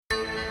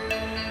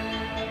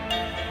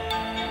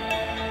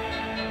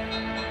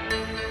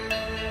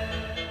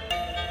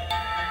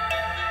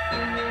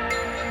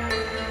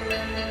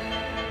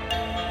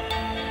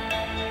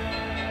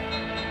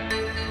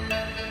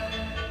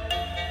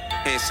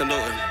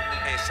salutin'.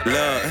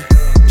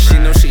 Look, she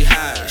know she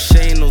hot, she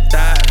ain't no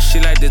thot, she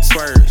like to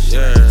twerk,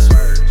 yeah.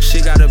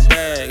 She got a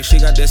bag, she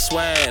got that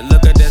swag,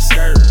 look at that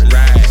skirt,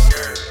 right.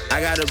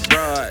 I got a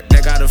broad,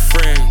 that got a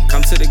friend,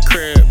 come to the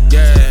crib,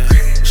 yeah.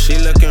 She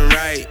looking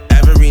right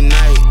every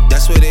night,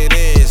 that's what it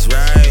is,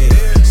 right.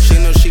 She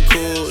know she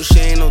cool, she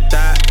ain't no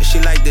thot, she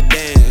like to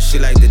dance, she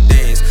like to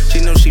dance. She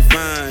know she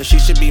fine, she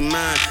should be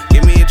mine,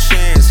 give me a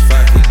chance,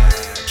 fuck it.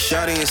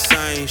 Shawty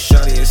insane,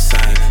 shawty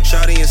insane,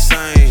 shawty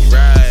insane,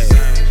 right.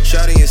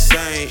 Shawty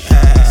insane,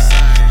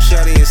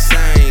 shawty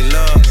insane,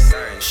 look.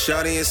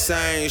 Shawty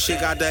insane, she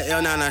got that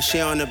ill now, she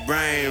on the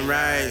brain,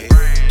 right.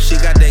 She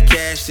got that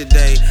cash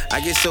today,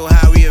 I get so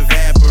high we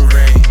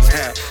evaporate.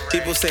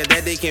 People say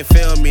that they can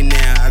feel me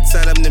now, I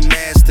tell them to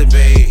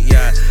masturbate,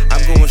 yeah. I'm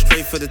going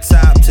straight for the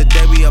top,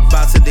 today we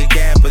about to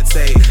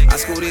decapitate. I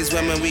school these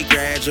women, we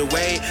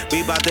graduate,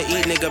 we about to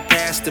eat, nigga,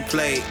 pass the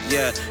plate,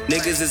 yeah.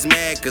 Niggas is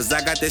mad cause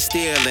I got that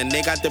steel and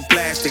they got the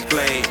plastic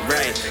plate,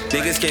 right.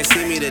 Niggas can't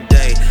see me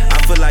today,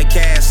 I feel like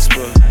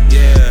Casper,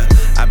 yeah.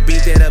 I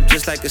beat that up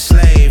just like a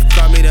slave,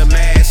 call me the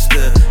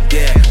master,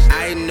 yeah.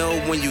 I know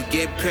when you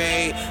get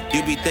paid,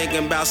 you be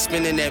thinking about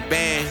spending that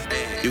band.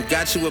 You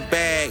got you a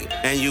bag,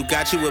 and you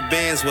got you a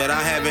Benz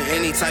without having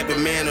any type of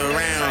man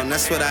around.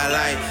 That's what I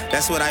like,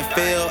 that's what I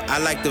feel, I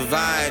like the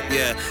vibe,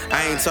 yeah.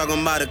 I ain't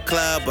talking about a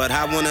club, but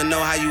I wanna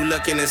know how you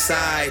looking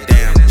inside,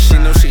 damn. She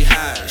know she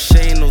hot, she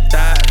ain't no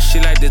thot, she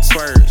like to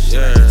twerk,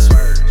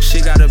 yeah.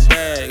 She got a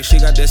bag, she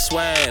got that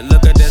swag,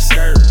 look at that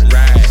skirt,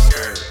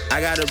 right.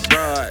 I got a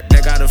broad,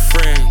 that got a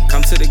friend,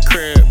 come to the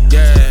crib,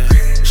 yeah.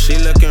 She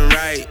looking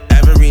right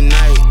every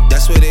night,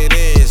 that's what it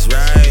is,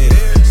 right.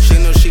 She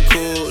know she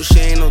cool, she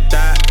ain't no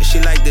thot, she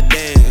like to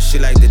dance, she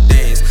like to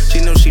dance. She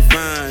know she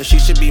fine, she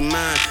should be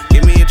mine,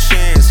 give me a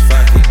chance,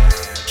 fuck it.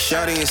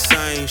 Shawty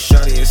insane,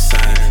 shawty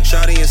insane,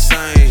 shawty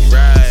insane,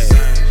 right.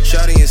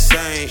 Shawty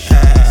insane,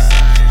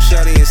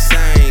 shawty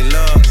insane.